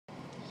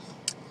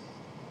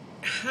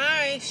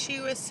Hi, she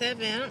was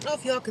 7. I don't know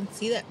if y'all can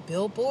see that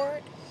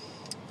billboard,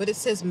 but it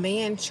says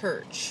man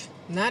church.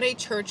 Not a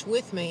church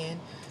with man,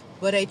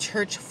 but a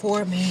church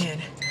for man.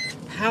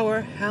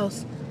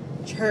 Powerhouse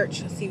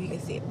church. Let's see if you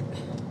can see it.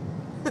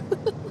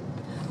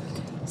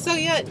 So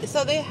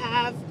they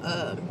have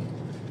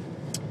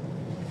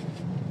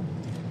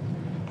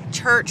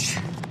church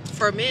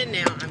for men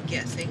now, I'm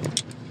guessing.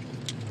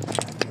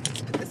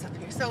 Let's put this up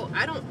here. So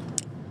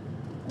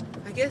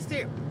I guess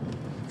they're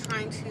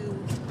trying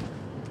to,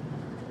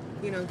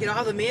 get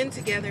all the men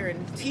together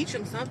and teach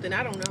them something.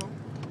 I don't know.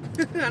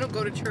 I don't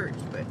go to church,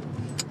 but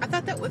I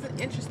thought that was an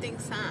interesting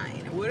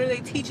sign. What are they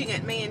teaching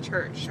at man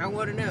church? I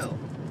want to know.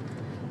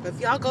 But if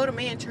y'all go to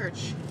man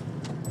church,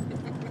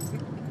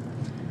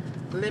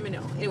 let me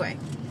know. Anyway,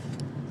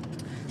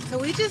 so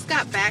we just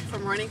got back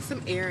from running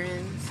some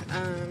errands,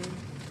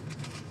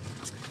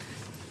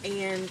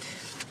 and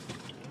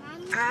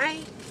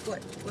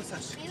what's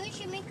that? Maybe we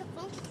should make a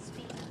focus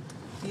video.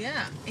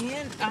 Yeah,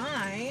 and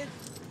I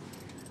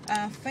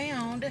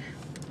found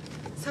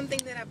something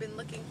that I've been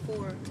looking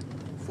for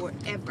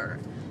forever,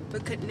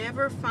 but could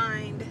never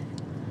find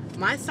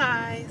my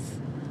size,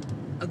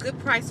 a good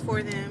price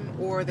for them,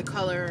 or the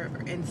color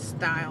and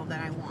style that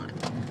I want.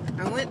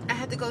 I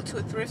had to go to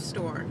a thrift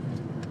store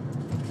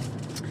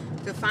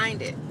to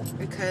find it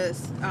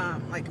because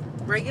like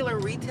regular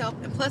retail,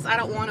 and plus I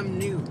don't want them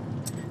new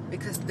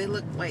because they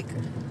look like,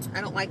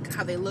 I don't like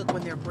how they look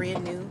when they're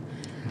brand new.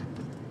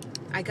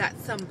 I got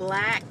some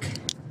black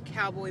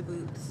cowboy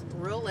boots,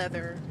 real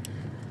leather,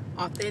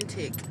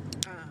 authentic.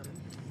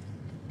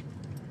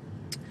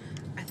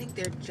 I think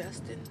they're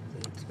Justin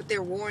boots, but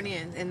they're worn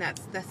in, and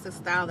that's the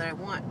style that I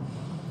want.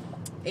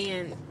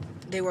 And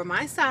they were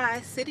my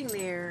size, sitting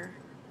there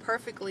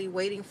perfectly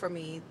waiting for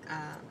me.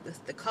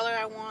 The color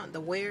I want,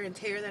 the wear and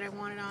tear that I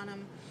wanted on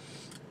them.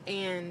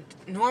 And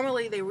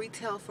normally they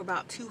retail for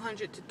about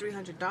 $200 to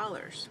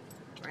 $300,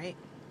 right?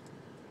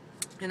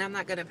 And I'm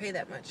not gonna pay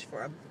that much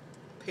for a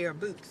pair of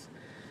boots.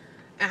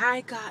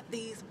 I got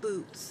these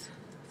boots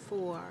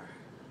for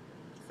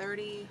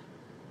 $34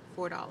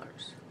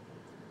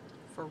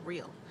 for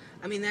real.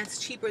 I mean, that's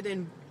cheaper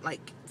than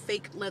like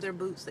fake leather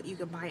boots that you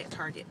can buy at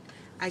Target.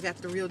 I got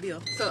the real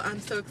deal, so I'm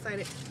so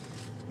excited.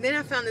 Then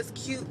I found this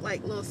cute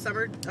like little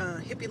summer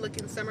hippie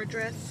looking summer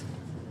dress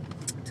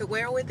to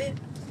wear with it.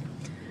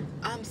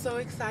 I'm so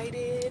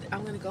excited.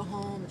 I'm gonna go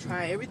home and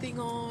try everything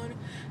on,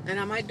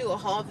 and I might do a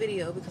haul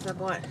video because I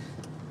bought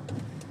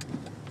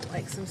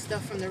like some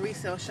stuff from the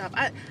resale shop.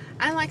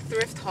 I like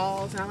thrift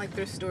hauls, and I like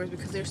thrift stores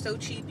because they're so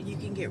cheap and you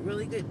can get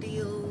really good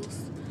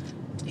deals,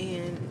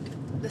 and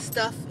the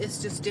stuff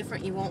is just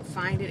different. You won't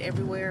find it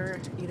everywhere.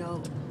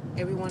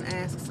 Everyone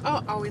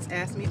always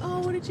asks me, oh,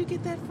 where did you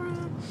get that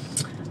from?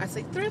 I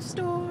say thrift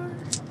store.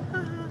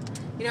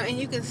 And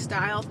you can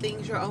style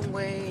things your own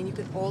way, and you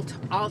can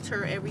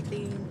alter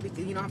everything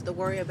because you don't have to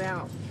worry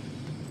about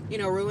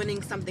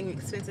ruining something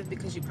expensive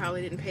because you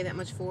probably didn't pay that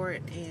much for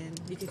it,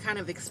 and you can kind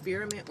of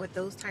experiment with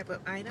those type of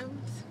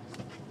items.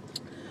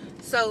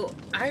 So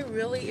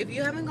if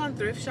you haven't gone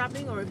thrift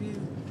shopping, or if you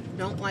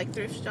don't like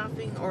thrift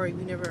shopping, or you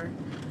never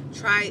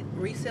tried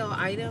resale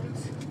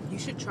items, you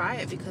should try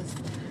it because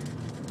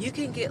you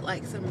can get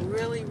like some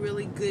really,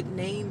 really good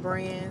name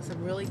brands,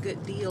 some really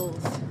good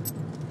deals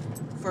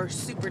for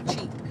super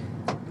cheap,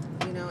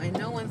 and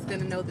no one's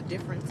gonna know the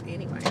difference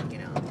anyway,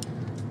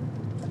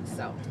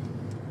 so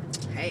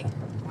hey,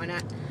 why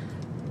not?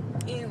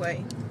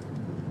 Anyway,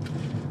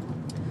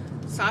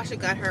 Sasha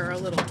got her a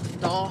little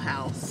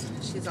dollhouse.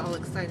 She's all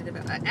excited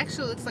about it.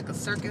 Actually, it looks like a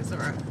circus,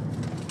 or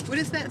what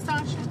is that,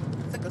 Sasha?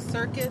 It's like a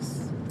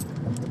circus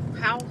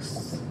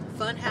house,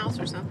 fun house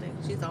or something.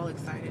 She's all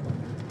excited.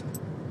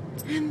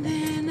 And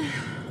then,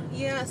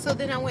 so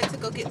then I went to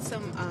go get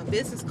some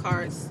business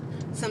cards,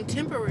 some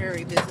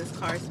temporary business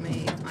cards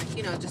made, like,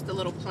 just the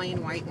little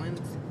plain white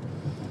ones,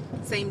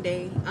 same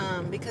day,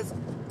 because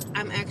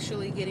I'm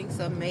actually getting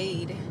some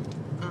made,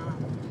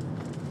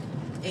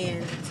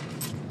 and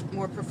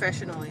more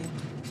professionally.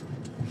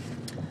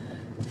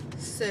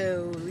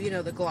 So,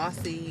 the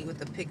glossy with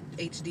the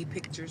HD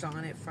pictures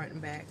on it, front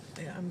and back.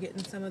 Yeah, I'm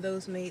getting some of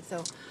those made.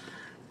 So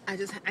I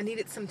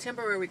needed some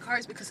temporary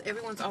cards because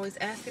everyone's always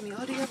asking me,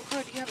 oh, do you have a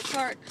card? Do you have a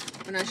card?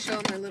 When I show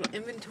them my little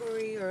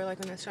inventory, or like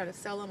when I try to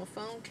sell them a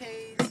phone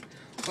case,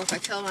 or if I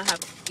tell them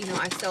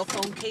I sell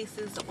phone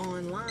cases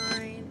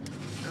online,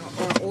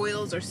 or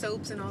oils or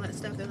soaps and all that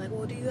stuff, they're like,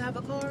 well, do you have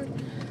a card?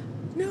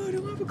 No, I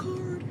don't have a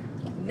card.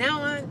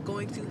 Now I'm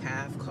going to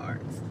have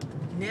cards.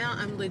 Now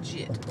I'm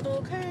legit.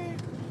 Okay.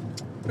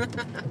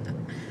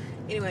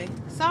 Anyway,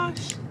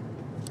 Sash,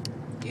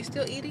 you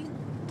still eating?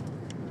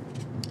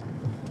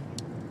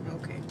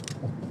 Okay.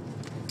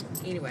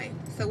 Anyway,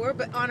 so we're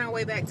on our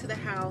way back to the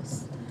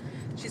house.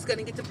 She's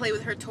gonna get to play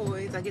with her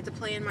toys. I get to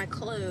play in my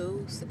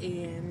clothes,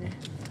 and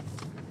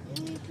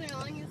You put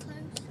on your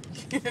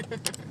clothes?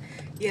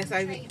 yes,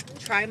 I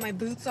try my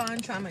boots on,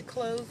 try my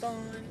clothes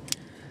on,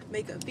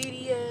 make a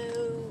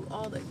video,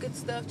 all that good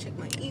stuff, check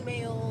my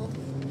email.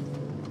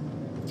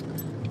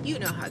 You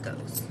know how it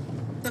goes.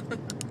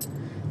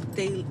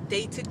 Day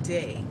to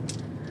day.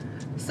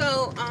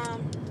 So,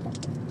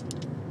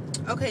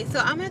 okay, so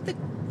I'm at the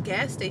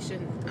gas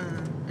station,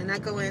 and I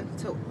go in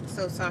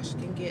so Sasha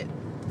can get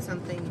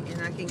something,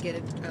 and I can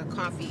get a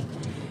coffee.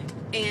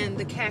 And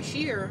the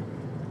cashier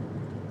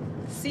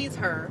sees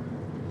her,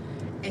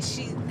 and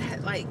she's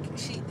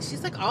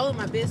like all in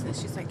my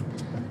business. She's like,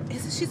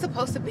 isn't she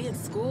supposed to be in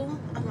school?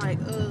 I'm like,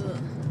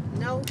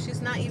 no, she's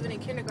not even in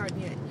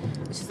kindergarten yet.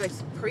 And she's like,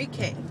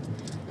 pre-K.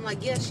 I'm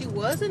like, yeah, she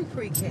was in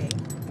pre-K,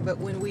 but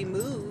when we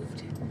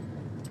moved,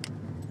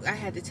 I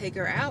had to take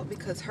her out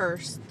because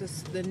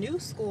the new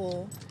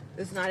school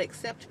does not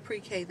accept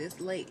pre-K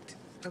this late.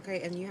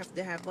 Okay, and you have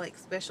to have like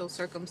special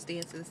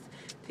circumstances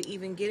to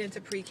even get into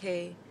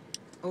pre-K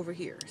over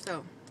here.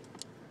 So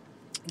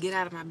get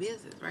out of my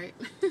business, right?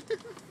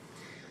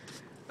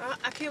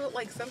 I can't,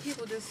 like, some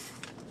people just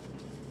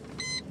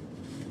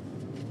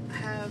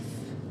have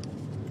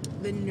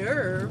the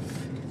nerve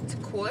to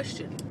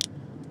question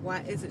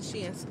why isn't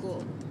she in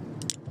school.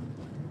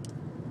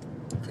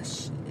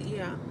 Because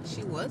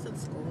she was in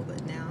school,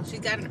 but now she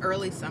got an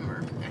early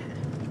summer.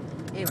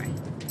 Anyway,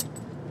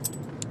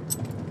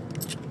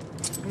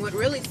 what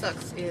really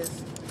sucks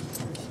is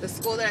the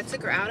school that I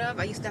took her out of,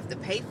 I used to have to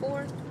pay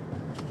for.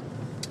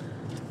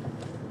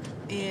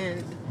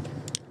 And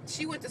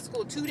she went to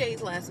school 2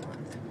 days last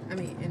month. I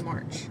mean, in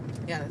March.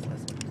 Yeah, that's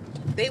last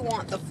month. They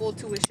want the full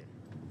tuition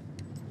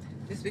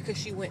just because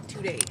she went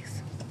 2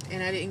 days,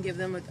 and I didn't give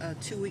them a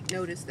 2-week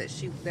notice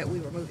that we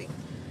were moving.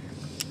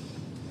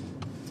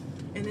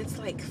 And it's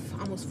like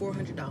almost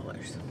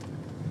 $400.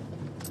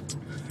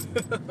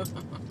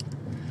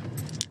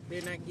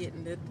 They're not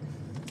getting it.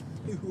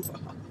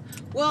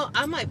 Well,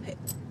 I might pay.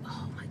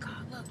 Oh my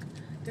God! Look,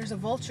 there's a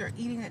vulture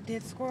eating that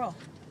dead squirrel.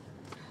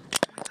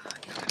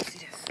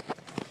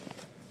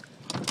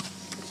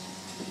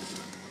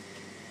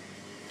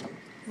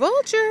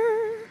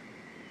 Vulture!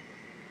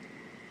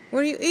 What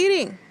are you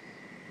eating?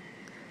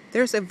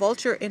 There's a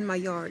vulture in my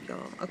yard,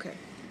 y'all. Okay.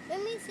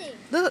 Let me see.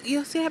 Look,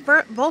 you see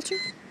that vulture?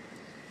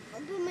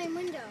 Open my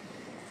window.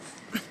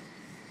 Let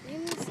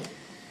me see.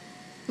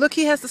 Look,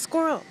 he has the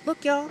squirrel.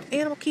 Look, y'all.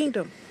 Animal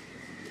Kingdom.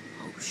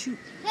 Oh, shoot.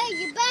 Hey,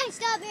 you better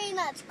stop eating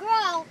that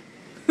squirrel.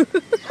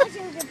 I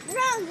should get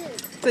grounded.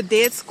 It's a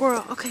dead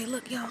squirrel. Okay,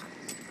 look, y'all.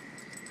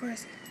 Where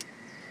is he?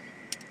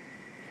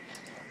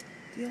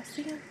 Do y'all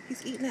see him?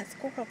 He's eating that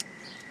squirrel.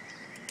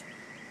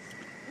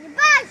 You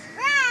better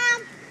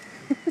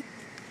scram.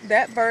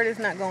 That bird is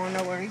not going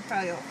nowhere. He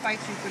probably will fight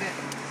you for that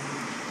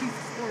piece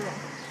of squirrel.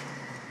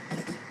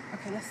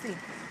 Okay, let's see.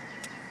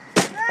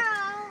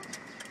 Squirrel.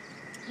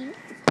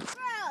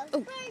 Squirrel, Oh.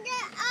 bring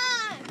it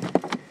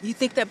on. You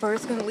think that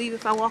bird's gonna leave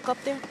if I walk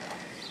up there?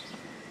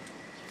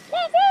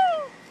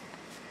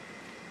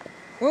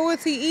 What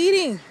was he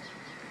eating?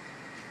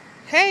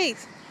 Hey!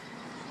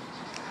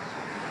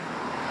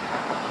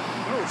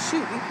 Oh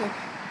shoot!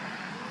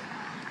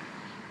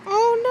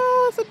 Oh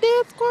no! It's a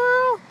dead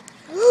squirrel!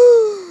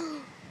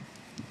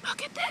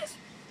 Look at this!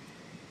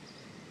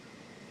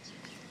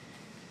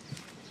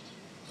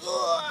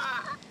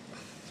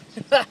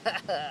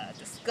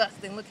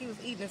 Disgusting! Look, he was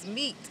eating his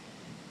meat.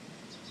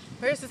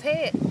 Where's his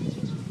head?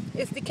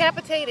 It's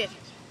decapitated.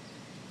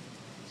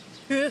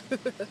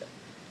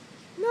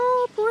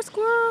 No, poor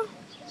squirrel.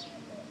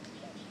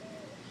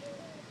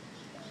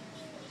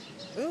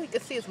 Ooh, you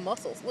can see his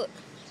muscles. Look.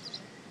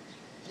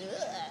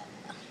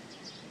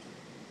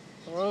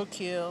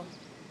 Roadkill.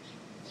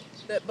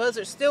 That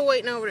buzzard's still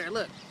waiting over there.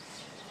 Look.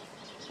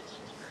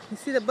 You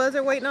see the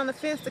buzzard waiting on the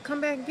fence to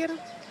come back and get him?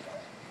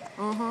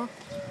 Uh-huh.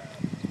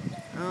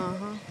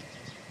 Uh-huh.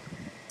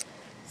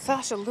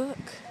 Sasha, look.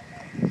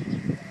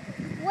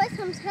 What's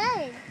his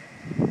head?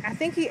 I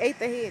think he ate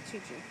the head,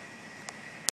 Chi-Chi.